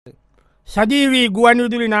සජීවී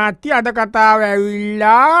ගුවන්විදුලි නාට්‍ය අද කතාව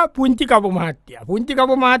ඇවිල්ලා පුංචි කපු මහත්තය. පුංචි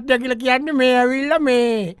කපු මහත්තය කියලා කියන්නේ මේ ඇවිල්ලා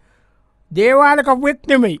මේ දේවාල කපුවෙක්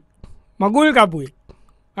නෙමෙයි. මගුල් කපුවෙක්.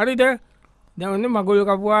 හරිද? දැන් ඔන්න මගුල්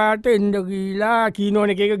කපුවාට එන්න ගිහිලා කීනෝන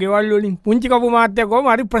එක ගෙවල් වලින් පුංචි කපු මහත්තයා කොහොම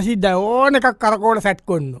හරි ප්‍රසිද්ධයි. ඕන එකක් කරකෝල සෙට්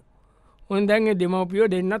කරනවා. ඔන්න දැන් ඒ දෙමව්පියෝ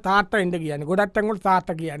දෙන්න තාත්තා එන්න කියන්නේ. ගොඩක් තැන් වල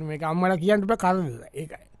තාත්තා කියන්නේ මේක අම්මලා කියන්න බෑ කරදර.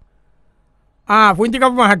 ඒකයි. පුංචි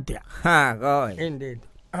කපු මහත්තයා. කොහොමද? එන්න.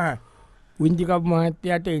 පුංචි කපු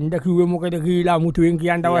මහත්තයාට එන්න කිව්වේ මොකද කියලා අමුතුවෙන්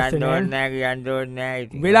කියන්න අවශ්‍ය නැහැ. කියන්න ඕනේ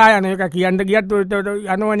නෑ. වෙලා යන එක කියන්න ගියත්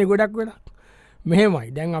යනවනේ ගොඩක් වෙලා. මෙහෙමයි.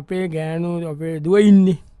 දැන් අපේ ගෑනු අපේ දුව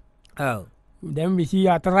ඉන්නේ. ඔව්. දැන්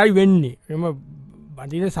 24යි වෙන්නේ. එම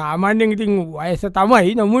බඳින සාමාන්‍යයෙන් ඉතින් වයස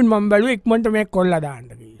තමයි. නමුත් මම බැලුවා ඉක්මනට මේක කොල්ලා දාන්න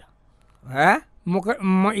කියලා. ඈ?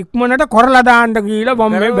 ඉක්මනට කොරලා දාන්න කියලා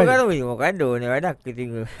මම මේ බැලුවා. මොකක්ද ඕනේ වැඩක්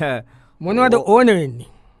ඉතින්. මොනවද ඕන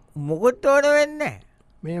වෙන්නේ? මොකුත් ඕනේ වෙන්නේ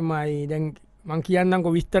මේමයි දැන් මං කියන්නම්කො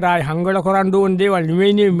විස්තරායි හංගල කරන්න ඕන දේවල්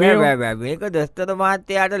නෙමෙයිනේ මේ බෑ මේක දොස්තර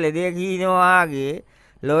මහත්තයාට ලෙඩේ කියනවාගේ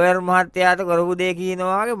ලෝයර් මහත්තයාට කරපු දේ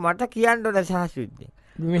කියනවාගේ මට කියන්න ඕන සාසුද්ද.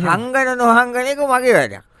 හංගන නොහංගන එක මගේ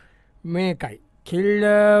වැඩක්. මේකයි.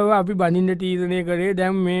 කෙල්ලව අපි බඳින්න තීරණය කරේ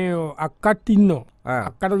දැන් මේ අක්කත් ඉන්නවා.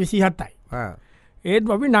 අක්කට 27යි.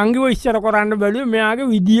 ඒත් අපි නංගිව ඉස්සර කරන්න බැලුවේ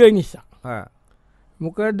මෙයාගේ විදිය නිසා.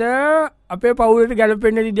 මොකද අපේ පවුලට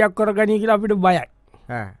ගැලපෙන්න දෙයක් කරගනී කියලා අපිට බයයි.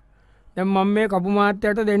 දැන් මම මේ කපු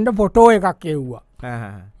මහත්තයාට දෙන්න ෆොටෝ එකක් එව්වා.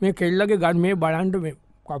 මේ කෙල්ලගේ ගන් මේ බලන්න මේ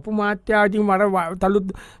කපු මහත්තයා ඉතින් මට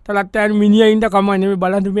තලත් යන මිනිහා ඉඳ කමන්නේ මේ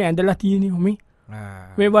බලන්න මේ ඇඳලා තියෙන්නේ මේ.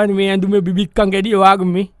 මේ බලන්න මේ ඇඳුමේ බිබික්කන් ගැඩිය වාගේ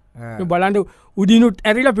මේ. මේ බලන්න උඩිනුත්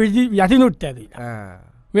ඇරිලා පිටි යටිනුත් ඇරිලා.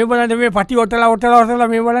 මේ බලන්න මේ පටි ඔටලා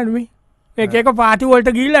මේ බලන්න මේ. මේක එක පාටි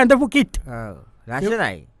වලට ගිහිල්ලා ඇඳපු කිට්.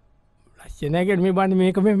 ලස්සනයි. ලස්සනයි කියන්නේ මේ බලන්න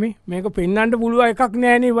මේක මේක පෙන්වන්න පුළුවන් එකක්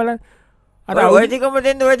නෑනේ බලන්න. අර ඔය ටිකම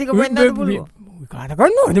දෙන්න ඔය ටික පෙන්නන්න පුළුවන්. කාට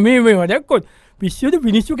කරනවද මේ දැක්කොත් පිස්සුද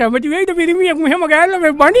පිනිස්සු කැමති වෙයිද පිරිමියෙක් මෙහෙම ගෑල්ලා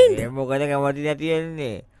මේ බණින්නේ. මොකද කැමති නැති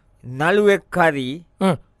වෙන්නේ. නළුවෙක් හරි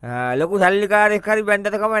ලොකු සල්ලිකාරයෙක් හරි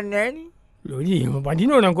බැන්දට කමන්නේ නෑනේ. ලෝජි එහෙම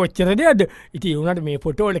බණිනෝ නම් කොච්චර දෙයක්ද? ඉතින් ඒ උනාට මේ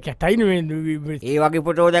ෆොටෝ වල කැතයිනේ මේ. ඒ වගේ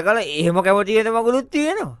ෆොටෝ දැකලා එහෙම කැමති වෙන මගුලුත්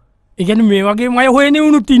තියෙනවා. ඒ කියන්නේ මේ වගේ මය හොයන්නේ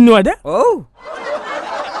උනුත් ඉන්නවද? ඔව්.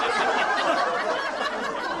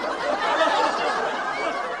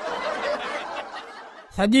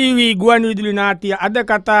 සජීවී ගුවන්විදුලි නාට්‍ය අද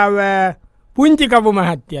කතාව පුංචි කපු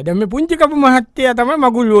මහත්තයා. දැන් මේ පුංචි කපු මහත්තයා තමයි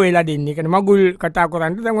මගුල් හොයලා දෙන්නේ. කියන්නේ මගුල් කතා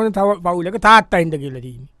කරන්නේ දැන් ඔන්න තව පවුලක තාත්තා ඉඳ කියලා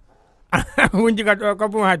තියෙන්නේ. පුංචි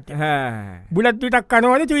කපු මහත්තයා. බුලත් පිටක්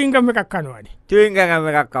කනවද චුයින්ගම් එකක් කනවද? චුයින්ගම්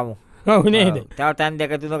එකක් කමු. ඔව් නේද? තව තැන්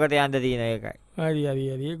දෙක තුනකට යන්න තියෙන එකයි. හරි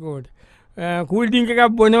ඒකෝට. කූල් ඩ්‍රින්ක්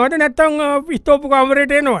එකක් බොනවද නැත්නම් ස්ටෝප්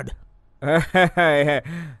කාමරේට එනවද?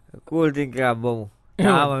 කූල් ඩ්‍රින්ක් එකක් බොමු.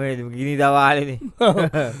 තාම මේ ගිනි දවාලනේ.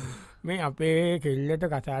 මේ අපේ කෙල්ලට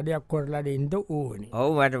කසාදයක් කරලා දෙන්න ඕනේ.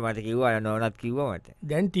 ඔව් මට කිව්වා නෝනත් කිව්වා මට.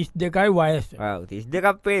 දැන් 32යි වයස. ඔව්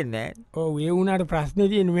 32ක් පේන්නේ නැහැ. ඔව් ඒ වුණාට ප්‍රශ්නේ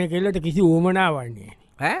තියෙන්නේ මේ කෙල්ලට කිසි උවමනාවක් නැහැ.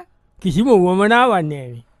 ඈ? කිසිම උවමනාවක්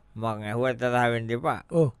නැහැ. මං ඇහුවත් තරහ වෙන්න එපා.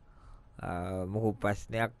 ඔව්. මොකක්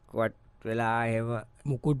ප්‍රශ්නයක් වත් වෙලා එහෙම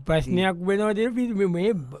මුකුත් ප්‍රශ්නයක් වෙනවද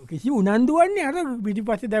මේ කිසි උනන්දුවක් නැහැ. අර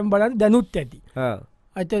පිටිපස්සේ දැන් බලන්න දැනුත් ඇති. ඔව්.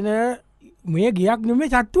 අතන මේ ගියක් නෙමේ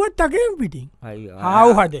සත්තුවත් තකෙන් පිටින්. ආව්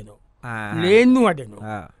හදනවා. ලේන්නු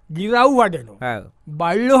හදනවා. ගිරව් හදනවා.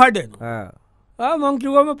 බල්ලෝ හදනවා. මං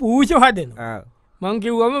කිව්වම පූෂ හදනවා. මං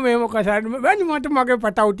කිව්වම මේම කසාද බැනි මට මගේ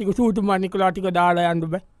පටව් ටික සූටු මණිකලා ටික දාලා යන්න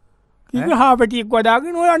බෑ. කිව්ව හාපටියක්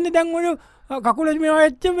වදාගෙන ඔය යන්නේ දැන් ඔය කකුලේ මේවා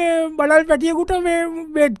එච්ච මේ බලල් පැටියෙකුට මේ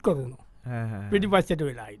බෙඩ් කරනවා. පිටිපස්සට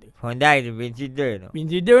වෙලා ඉද. හොඳයි පින් සිද්ධ වෙනවා. පින්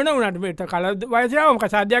සිද්ධ වෙනවා උනාට මේ කල වයසේම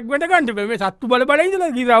කසාදයක් වෙන්න ගන්න බෑ. මේ සත්තු බල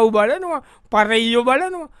ඉඳලා ගිරව් බලනවා, පරෙයියෝ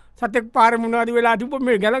බලනවා. සතෙක් පාර මොනවද වෙලා තිබ්බ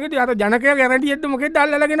මේ ගැලකදී අර ජනකයා ගැරන්ටියෙද්ද මොකෙද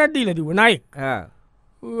අල්ලලාගෙන දීලා තිබුණ නායක.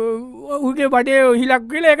 උගේ බඩේ හිලක්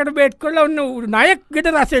වෙලා ඒකට බෙට් කරලා ඔන්න නායක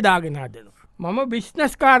ගෙට රස්සේ දාගෙන හදනවා. මම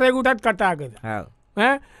බිස්නස් කාර්යයකටත් කතා කරා.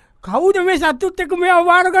 ඈ කවුද මේ සත්තුත් එක්ක මේව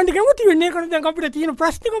වාර ගන්න කැමති වෙන්නේ? ඒකට දැන් අපිට තියෙන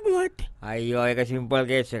ප්‍රශ්නේ කොහොමද? අයියෝ ඒක සිම්පල්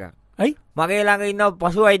කේස් එකක්. අයි මගේ ළඟ ඉන්න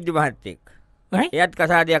පසු වෛද්‍ය මහත්තයෙක්. එයාත්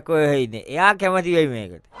කසාදයක් ඔය ඉන්නේ. එයා කැමති වෙයි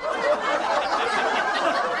මේකට.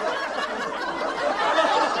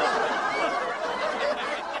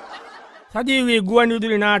 සජීවී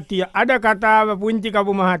ගුවන්විදුලි නාට්‍ය අද කතාව පුංචි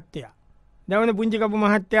කපු මහත්තයා. දැන් ඔන්න පුංචි කපු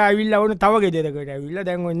මහත්තයා ඇවිල්ලා ඔන්න තව ගෙදරකට ඇවිල්ලා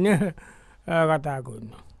දැන් ඔන්න කතා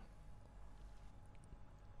කරනවා.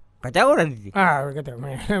 කතා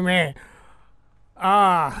කරන්නේ? මේ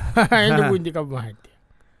එන්න පුංචි කපු මහත්තයා.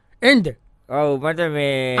 එන්න. ඔව් මට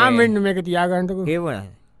මේ මෙන්න මේක තියාගන්නකෝ. ඒ මොනවාද?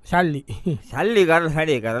 සල්ලි. සල්ලි ගන්න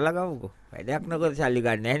හැටි කරලා ගමුකෝ. වැඩක් නොකර සල්ලි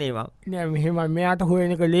ගන්න නැහැ නේ මම. නෑ මෙහෙම මෙයාට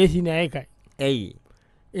හොයන එක ලේසි නෑ ඒකයි. ඇයි?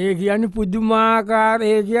 ඒ කියන්න පුදුමාකාර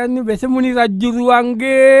ඒ කියන්න වෙසමුණි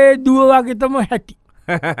රජ්ජුරුවන්ගේ දුවවාගේතම හැටි.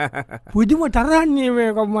 පුදුම තරන්නේ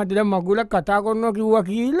මේ කමටද මගුලක් කතා කරනවා කිව්වා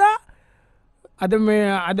කියලා අද මේ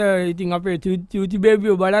අද ඉතින් අපේ චූටි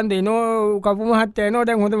බේබියෝ බලන් එනෝ කපු මහත්තයා එනවා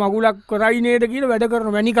දැන් හොඳ මගුලක් කරයි නේද කියලා වැඩ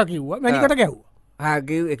කරන මැනික කිව්වා මැනිකට ගැහුවා.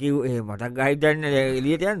 මටක් ගහිදන්න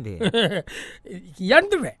එලියට යන්දේ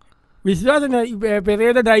කියන්න බෑ විශ්වාසන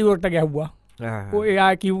පෙරේද ඩයිවෝට්ට ගැහ්වා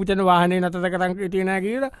ඔයා කිව්තන වාහනේ නතත කරන් තියෙන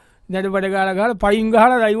කියලා නැට බඩ ගාල ගල පයින්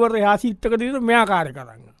ගහල රයිවර යාසිත්තක දීට මෙයා කාර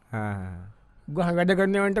කරන්න ගහ වැඩ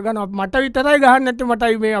කරනවට ගන මට විතරයි ගහන්න නැට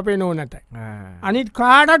මටයි මේ අපේ නෝනට අනිත්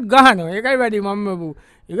කාටත් ගහන ඒකයි වැඩි මම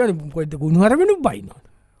ඒ පොද ගුණහරමෙනු බයිනවා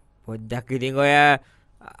පොද්දක් ඉතින් ඔය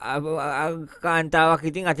කාන්තාවක්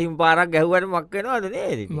ඉතින් අතින් පාරක් ගැහුවට මක්කෙනවාද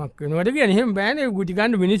නේද මක්කනවට එහෙම බෑන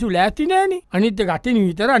ගුටිකන්ඩ මිනිසු ලෑස්ති නෑන අනිත ගතින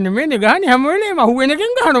විතරන්න මේ ගහන හැමවලේ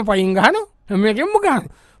මහුවෙනකින් ගහන පයින් ගහන හමකෙන්ම ගහන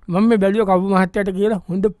මම බැලියෝ කපු මහත්තයට කියලා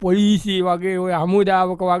හොඳ පොලිසි වගේ ඔය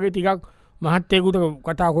හමුදාවක වගේ ටිකක් මහත්තයකුට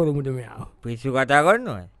කතා කොරමුට මෙයා පිස්සු කතා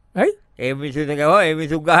කරනවා ඇයි ඒ මිසුත ගව ඒ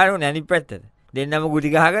මිසු ගහනු නැනි පැත්තට දෙන්නම ගුටි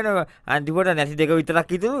ගහගෙන අන්තිපොට නැසි දෙක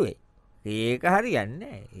විතරක් ඉතුරුවේ ඒක හරි යන්න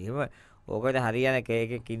ඒම ඕකට හරියන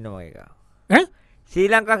කයකෙක් ඉන්නවා එක ශ්‍රී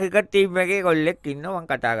ලංකා ක්‍රිකට් ටීම් එකේ කොල්ලෙක් ඉන්නවා මං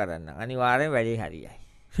කතා කරන්න අනිවාර්යෙන් වැඩේ හරියයි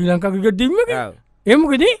ශ්‍රී ලංකා ක්‍රිකට් ටීම් එක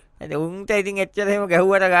එමුකද උන්ට ඉතින් එච්චර එහෙම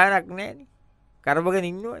ගැහුවට ගානක් නෑනේ කරබගෙන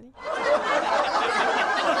ඉන්නවනේ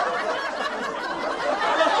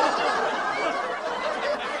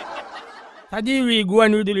සජීවී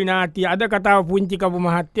ගුවන් විදුලි නාට්‍ය අද කතාව පුංචි කපු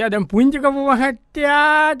මහත්තයා දැන් පුංචි කපු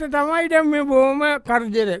මහත්තයාට තමයි දැන් මේ බොහොම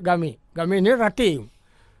කරදර ගමේ රටේ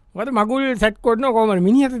වද මගුල් සැට් කොන්න කොම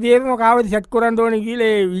මිනිහට තේරන කාවද සැට් කරන්න ඕන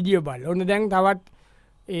කියලේ විදිිය බල ඔන්න දැන් තවත්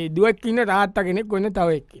ඒ දුවක්කින්න තාත්ත කෙනෙක් කොන්න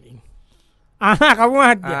තව එක්කිරින්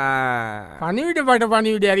කමුහත් පනිවිට පට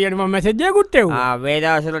පනිවිට ඇරියනම මැසජයකුත්තෙව මේ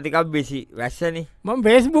දවසල ටිකක් බිසි වැස්සන ම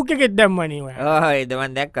ෆේස්බුක් එකෙත් දැම්මනව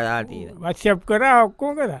එදමන් දැක් කලාතිය වශ්‍යප් කර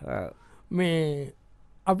ඔක්කෝ කර මේ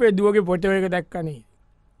අපේ දුවගේ පොටව එක දැක්කනේ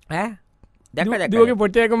දුවගේ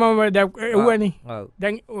පොට එක මම එව්වනි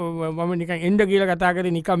දැන් මම නික එන්ඩ කියල කතා කර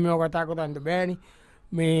නිකම් මෙෝ කතා කොටන්ට බෑනි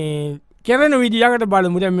මේ කෙරන විදිියකට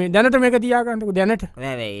බලමුද මේ දැනට මේක තියාකන්නක දැනට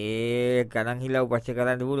ඒ කරන් හිලව පස්ස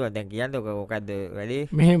කරන්න පුළුව දැන් කියන්නක ෝකක්ද වැඩේ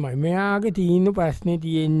මෙහෙමයි මෙයාගේ තිීන්න ප්‍රශ්නය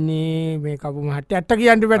තියෙන්නේ මේ කපු මහට ඇත්ත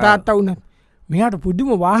කියන්නට පැතාත්ත වුනත් මෙයාට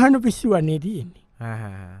පුදුම වාහන පිස්සුවන්නේ තියෙන්නේ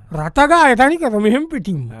රටගා එතනිකර මෙහෙම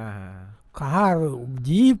පිටිම් කාර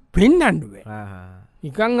ජී පෙන්නන්ඩුව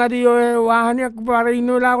නිකං අද ඔය වාහනයක් පර ඉන්න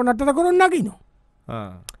වෙලාක නත්තත කරන්න නකිනවා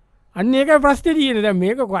අන්න ඒක ප්‍රශ්න තියෙන ද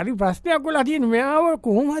මේක කරි ප්‍රශ්නයක් කොලා තියෙන මෙයාව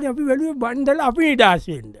කොහොමද අපි වැලුව බන්ඩල අපි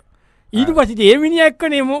නිටාශයෙන්ද ඊට පසිට ඒමිනි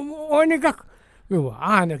එක්කනේ ඕන එකක්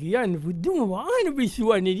ආන කියන්න පුද්දුම වාහන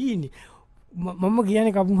පිස්සුවන්නේ දීන්නේ මම කියන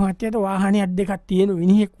කපුහත්තයට වාහනයක් දෙකක් තියෙන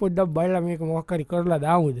විනිහෙක් පොඩ්ඩක් බල්ල මේක මොක්කරි කරලා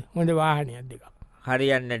දාමුද හොඳ වාහනයක් දෙක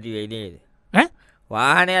හරියන්නට වෙනේද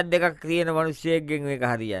වාහනයක් දෙකක් තියෙන මනුෂ්‍යයක්ගෙන් එක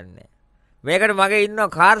හරියන්න මේකට මගේ ඉන්න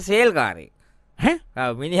කාර් සේල් කාරේ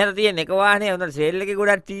මිනිහර තිය එක වාහනය හොඳ සෙල්ල එක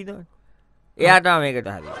ගොඩක් තිීනවා එයාටම මේකට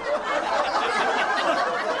හරි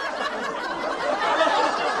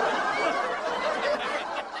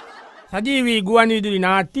සජීවී ගුවන් විදුලි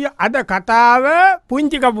නාට්‍ය අද කතාව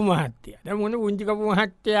පුංචි කපු මහත්තයා දැන් මොන පුංචි කපු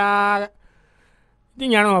මහත්තයා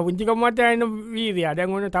ඉතින් යනවා පුංචි කපු මහත්තයා එන වීර්යය දැන්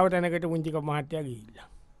ඔන්න තව තැනකට පුංචි කපු මහත්තයා ගිහිල්ලා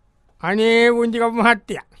අනේ පුංචි කපු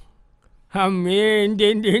මහත්තයා මේ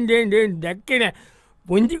එන්ඩෙන් දැක්කේ නෑ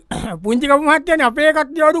පුංචි කපු මහත්තයන අපේ එකත්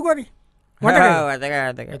යෝඩු කරි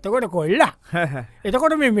මට එතකොට කොල්ලා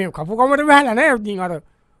එතකොට මේ කපුකමට බෑලන ඇති අර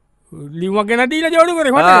ලිම ගෙන දීල ජෝඩු කර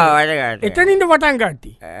එතනින්ට පටන්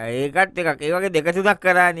ගත්ති ඒකත් එකක් ඒ වගේ දෙකතුදක්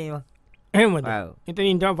කරනීම එහම එත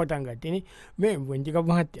ඉන්ටම පටන් ගත්තන මේ පුංචික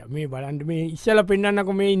මහත්තය මේ බලන්ට මේ ඉස්සල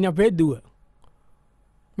පෙන්න්නන්නක මේ ඉන්න පෙද්දුව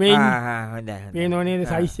මේ නොනේද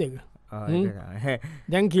සයිස්ස එක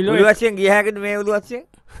දැන් කිලෝ වශයෙන් ගියහකට මේ උදුවත්සේ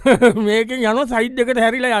මේක යන සයිඩ්කට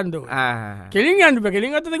හැරිලා යන්ද කෙලින් අන්ට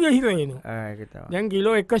කෙලින් අතක හිරෙන දැන්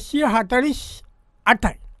කිලෝ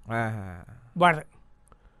 148යි බර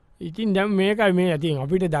ඉතින් දැම් මේකයි මේ ඇති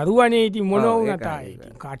අපිට දරුවනේ ඉති මොනවනතයි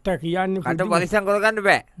කට කියන්න කට පරිසං කොරගන්න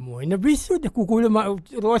බෑ මොන පිස්සුද කුකුල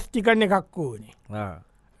රෝස්ටිකන්න එකක් ඕනේ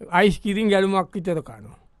අයිස් කිරින් ගැලුමක් විතර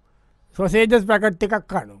කනු සොසේජස් පැකට් එකක්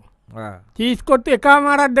කනු චීස්කොට්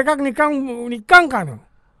එකමාරත් දෙකක් නිකං කනු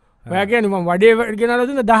ඔයගැනම වඩේ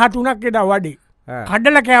ගෙනලතුන 13ක් එදා වඩේ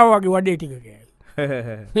කඩල කෑවගේ වඩේ ටික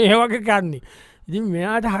ඒවගේ කන්නේ ඉතින්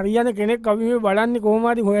මෙයාට හරියන කෙනෙක් අපි මේ බලන්න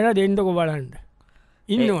කොහමති හොයලා දෙන්නක බලන්න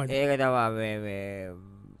ඉන්නවට ඒක තවා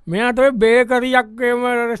මෙයාට බේකරියක්ම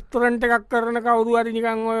රෙස්ටරන්ට එකක් කරන කවුරු අරි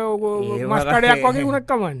නිකං ඔය මස්කඩයක් වගේ ගුණක්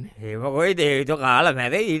කමන්න ඒම කොයි දේවිත කාල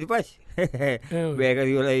මැද ඊට පස්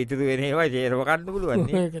බේකරිවල ඉතුරු වෙන ඒවා සේරම කන්න පුළුවන්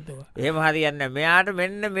නේ. එහෙම හරියන්නේ නැහැ. මෙයාට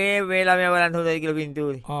මෙන්න මේ ළමයා බලන්න හොඳයි කියලා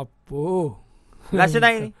පින්තූරේ. අප්පෝ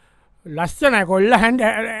ලස්සනයිනේ. ලස්සනයි කොල්ල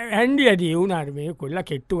හැන්ඩි ඇති වුණාට මේ කොල්ල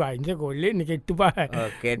කෙට්ටු ගයින්ස කොල්ලෙන්නේ කෙට්ටු පහ.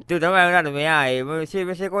 කෙට්ටු තමයි වුණාට මෙයා ඒම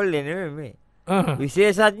විශේෂ කොල්ලේ නෙමෙයි මේ.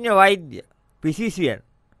 විශේෂඥ වෛද්‍ය පිසිසියන්.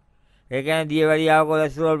 ඒ කියන්නේ දියවැඩියාව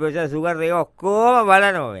කොලෙස්ටරෝල් ප්‍රෙෂර් සුගර් ඒක ඔක්කොම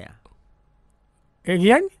බලනවා මෙයා. ඒ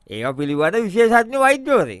කියන්නේ ඒක පිළිබඳ විශේෂඥ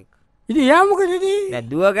වෛද්‍යවරයෙක්. ඉතින් යා මොකද ඉතින්? දැන්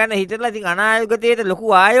දුව ගැන හිතලා ඉතින් අනාගතයට ලොකු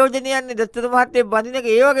ආයෝජනයක්නේ දොස්තර මහත්තයෙක් බඳින එක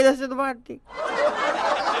ඒ වගේ දොස්තර මහත්තයෙක්.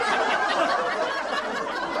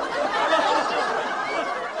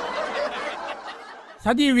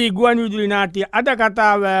 සජීවී ගුවන් විදුලි නාට්‍ය අද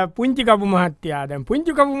කතාව පුංචි කපු මහත්තයා. දැන්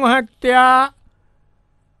පුංචි කපු මහත්තයා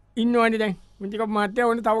ඉන්නවනේ දැන්. පුංචි කපු මහත්තයා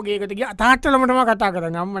ඕනේ තව ගේකට ගියා. තාත්තලමටම කතා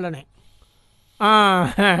කරන්නේ අම්මලා නැහැ.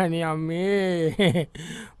 අම්මේ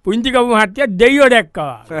පුංචි කපු මහත්තයා දෙයියෝ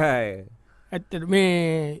දැක්කවා. ඇත්තට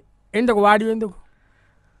මේ එන්නකො වාඩි වෙන්නකො.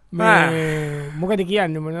 මේ මොකද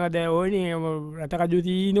කියන්නේ මොනවද ඕනේ රට කජු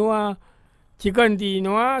තියනවා චිකන්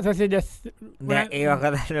තියනවා සසෙජස් නෑ ඒවා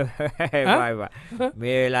කරන්න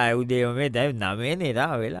මේ වෙලා උදේම මේ දැන් 9 නේ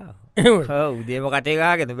තා වෙලා. උදේම කටේ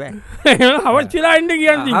ගහගෙන බෑ. අවශ්‍යලා ඉන්න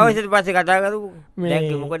කියන්නේ. අවශ්‍යද පස්සේ කතා කරමු.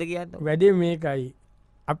 දැන් මොකද කියන්නේ? වැඩේ මේකයි.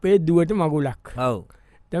 අපේ දුවට මගුලක්. ඔව්.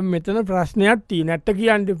 දැන් මෙතන ප්‍රශ්නයක් තියෙන නැත්ත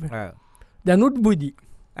කියන්න බෑ. දැනුත් බුදි.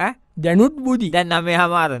 ඈ? දැනුත් බුදි. දැන්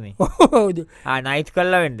 9:00මාරනේ. නයිට්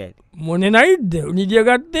කළා වෙන්න ඇති. මොනේ නයිට්ද? නිදිය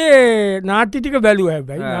ගත්තේ නාට්‍ය ටික බැලුවා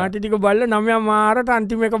හැබැයි. නාට්‍ය ටික බලලා 9:00මාරට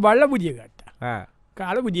අන්තිම එක බලලා බුදිය ගත්තා.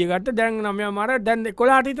 කාලා බුදිය ගත්ත දැන් 9:00මාරට දැන්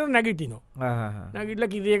 11ට විතර නැගිටිනවා.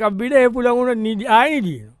 නැගිටලා කිරි එකක් බීලා ඒ පුළඟුණ නිදි ආයෙ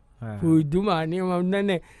නිදිනවා. පුදුම අනේ මම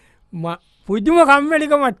දන්නේ පුදුම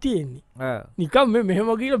කම්මැලිකමක් තියෙන්නේ. නිකම් මෙහෙම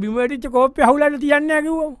කියලා බිම වැටිච්ච කෝප්පේ අහුලලා තියන්නේ නැහැ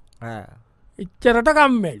කිව්වම. එච්චරට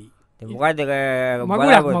කම්මැලි. මොකක්ද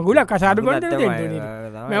මගුලක් කසාද ගොඩට දෙන්නේ.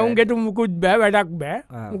 මම ගෙට මුකුත් බෑ වැඩක් බෑ.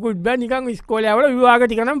 මුකුත් බෑ නිකන් ඉස්කෝලේ යවල විවාහ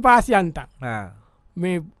ටික නම් පාස් යන්තම්.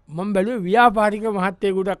 මේ මම බැලුවේ ව්‍යාපාරික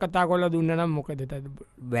මහත්තයෙකුට කතා කරලා දුන්න නම් මොකද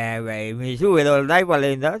බෑ මිනිස්සු වෙලවලයි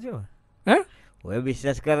පළවෙනි දවසේ. ඈ ඔය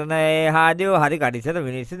බිස්නස් කරන ඒ හාදේ හරි කඩිසර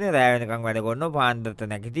මිනිස්සුනේ රෑ වෙනකන් වැඩ කරනවා පාන්දරට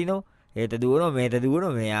නැගිටිනවා. ඒට දුවනවා මේට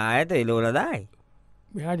දුවනවා මේ ආයත එලවල දායි.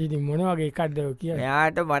 මෙයාට ඉතින් මොන වගේ එකක්ද කියන්නේ?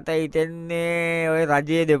 මෙයාට මට හිතෙන්නේ ඔය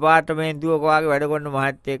රජයේ දෙපාර්තමේන්තුවක වගේ වැඩ කරන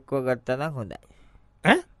මහත්තයෙක්ව ගත්තා නම් හොඳයි.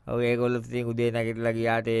 ඈ? ඔය ඒගොල්ලෝ ඉතින් උදේ නැගිටලා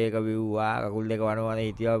ගියාට ඒක විව්වා කකුල් දෙක වනවන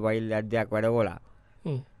හිටියා ෆයිල් අධ්‍යයක් වැඩ කළා.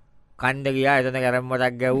 කණ්ඩ ගියා එතන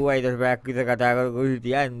කැරම්මටක් ගැව්වා ඊට පස්සේ පැයක් විතර කතා කරලා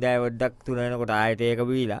හිටියා ඉඳලා පොඩ්ඩක් 3 වෙනකොට ආයෙත් ඒක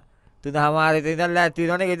බීලා 3:00 ඉඳලා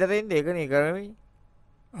ඇත්තිනෝනේ ගෙදර ඉන්න ඒකනේ කරන්නේ.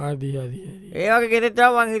 ආදී ඒ වගේ කෙනෙක්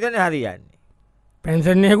තමයි මං හිතන්නේ හරියන්නේ.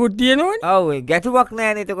 පෙන්ෂන් එකකුත් තියෙනවනේ. ඔව් ගැටුමක්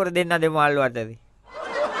නැහැ එතකොට දෙන්න දෙමාල්ලු අතරේ.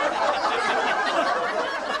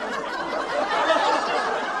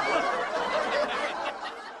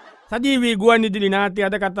 සජීවී ගුවන් විදුලි නාට්‍ය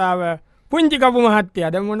අද කතාව පුංචි කපු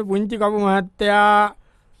මහත්තයා. දැන් මොන පුංචි කපු මහත්තයා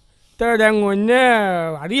දැන් ඔන්න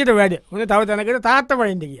හරියට වැඩ. ඔන්න තව තැනකට තාත්තා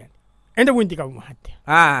වයින්ද කියන්නේ. එන්න පුංචි කපු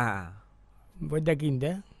මහත්තයා. පොඩ්ඩකින්ද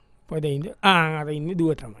පොඩින්ද අර ඉන්නේ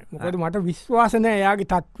දුව තමයි. මොකද මට විශ්වාස නැහැ එයාගේ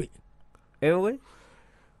තත්ත්වේ. ඒ මොකද?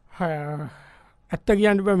 ඇත්ත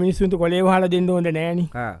කියන්න බෑ මිනිස්සුන්ට කොලේ වහලා දෙන්න හොඳ නෑනේ.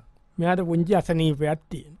 මෙයාට පුංචි අසනීපයක්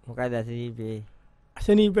තියෙනවා. මොකද අසනීපේ?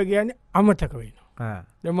 අසනීප කියන්නේ අමතක වෙනවා.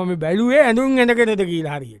 දැන් මම බැලුවේ ඇඳුම් ඇඳගෙනද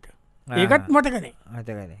කියලා හරියට. ඒකත් මතක නෑ.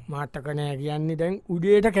 මතක නෑ කියන්නේ දැන්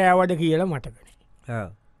උදේට කෑවද කියලා මතක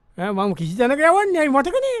නෑ. මම කිසි තැනක යවන්නේ නැහැ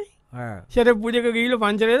මතක නෑනේ. සෙරප්පු දෙක ගිහලා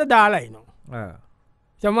පන්සලේට දාලා එනවා.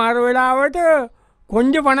 සමහර වෙලාවට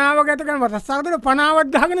කොංජ පනාව ගැට කරන රස්සාවකට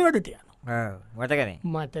පනාවත් ගහගෙන වැඩට යනවා.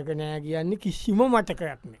 මතක නෑ කියන්නේ කිසිම මතකයක්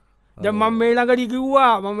නෑ. දැන් මම මේ ළඟදී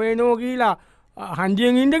කිව්වා මම එනෝ කියලා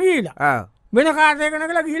හන්දියෙන් ඉන්න කියලා. වෙන කාර්යයක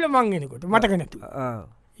නගලා ගිහලා මං එනකොට මතක නැතුව.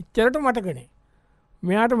 ඉච්චරට මතක නෑ.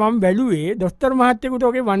 මෙයාට මම බැලුවේ දොස්තර මහත්තයෙකුට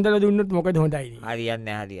ඔගේ වන්දලා දුන්නොත් මොකද හොඳයි.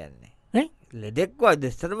 හරියන්නේ ඈ ලෙඩෙක්ව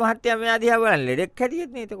දොස්තර මහත්තයා මෙයා දිහා බලන්න ලෙඩෙක්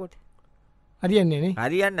හැටියෙත් නේ එතකොට. හරියන්නේ නේ.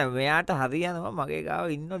 හරියන්නේ මෙයාට හරියනවා මගේ ගාව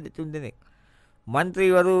ඉන්න දෙතුන් දෙනෙක්.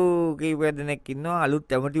 මන්ත්‍රීවරු කීප දෙනෙක් ඉන්නවා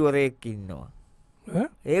අලුත් ඇමතිවරයෙක් ඉන්නවා.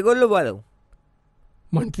 ඒගොල්ලෝ බලමු.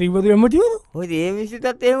 මන්ත්‍රීවරු ඇමතිවරු? ඔය මේ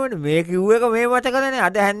මිනිස්සුන්ටත් එහෙමනේ මේ කිව්ව එක මේ මතක නැහැ.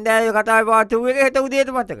 අද හැන්දෑවේ කතාවේ පාතු එක හෙට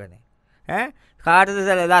උදේට මතක නැහැ. ඈ කාටද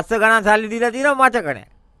ලස්ස ගණන් සල්ලි දීලා තියෙනවා මතක නැහැ.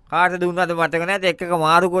 කාටද දුන්නද මතක නැහැ. එක්ක එක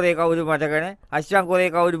මාරු කරේ කවුද මතක නැහැ. අශ්වං කරේ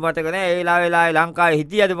කවුද මතක නැහැ. ඒ වෙලාවේ ලංකාවේ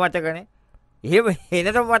හිටියද මතක නැහැ. එහෙම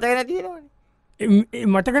එනතම මතක නැති වෙනවනේ.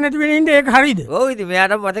 මතක නැති වෙන ඉන්නේ ඒක හරියද? ඔව් ඉතින්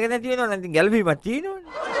මෙයාට මතක නැති වෙනවනේ. ඉතින් ගැළපීමක් තියෙනවනේ.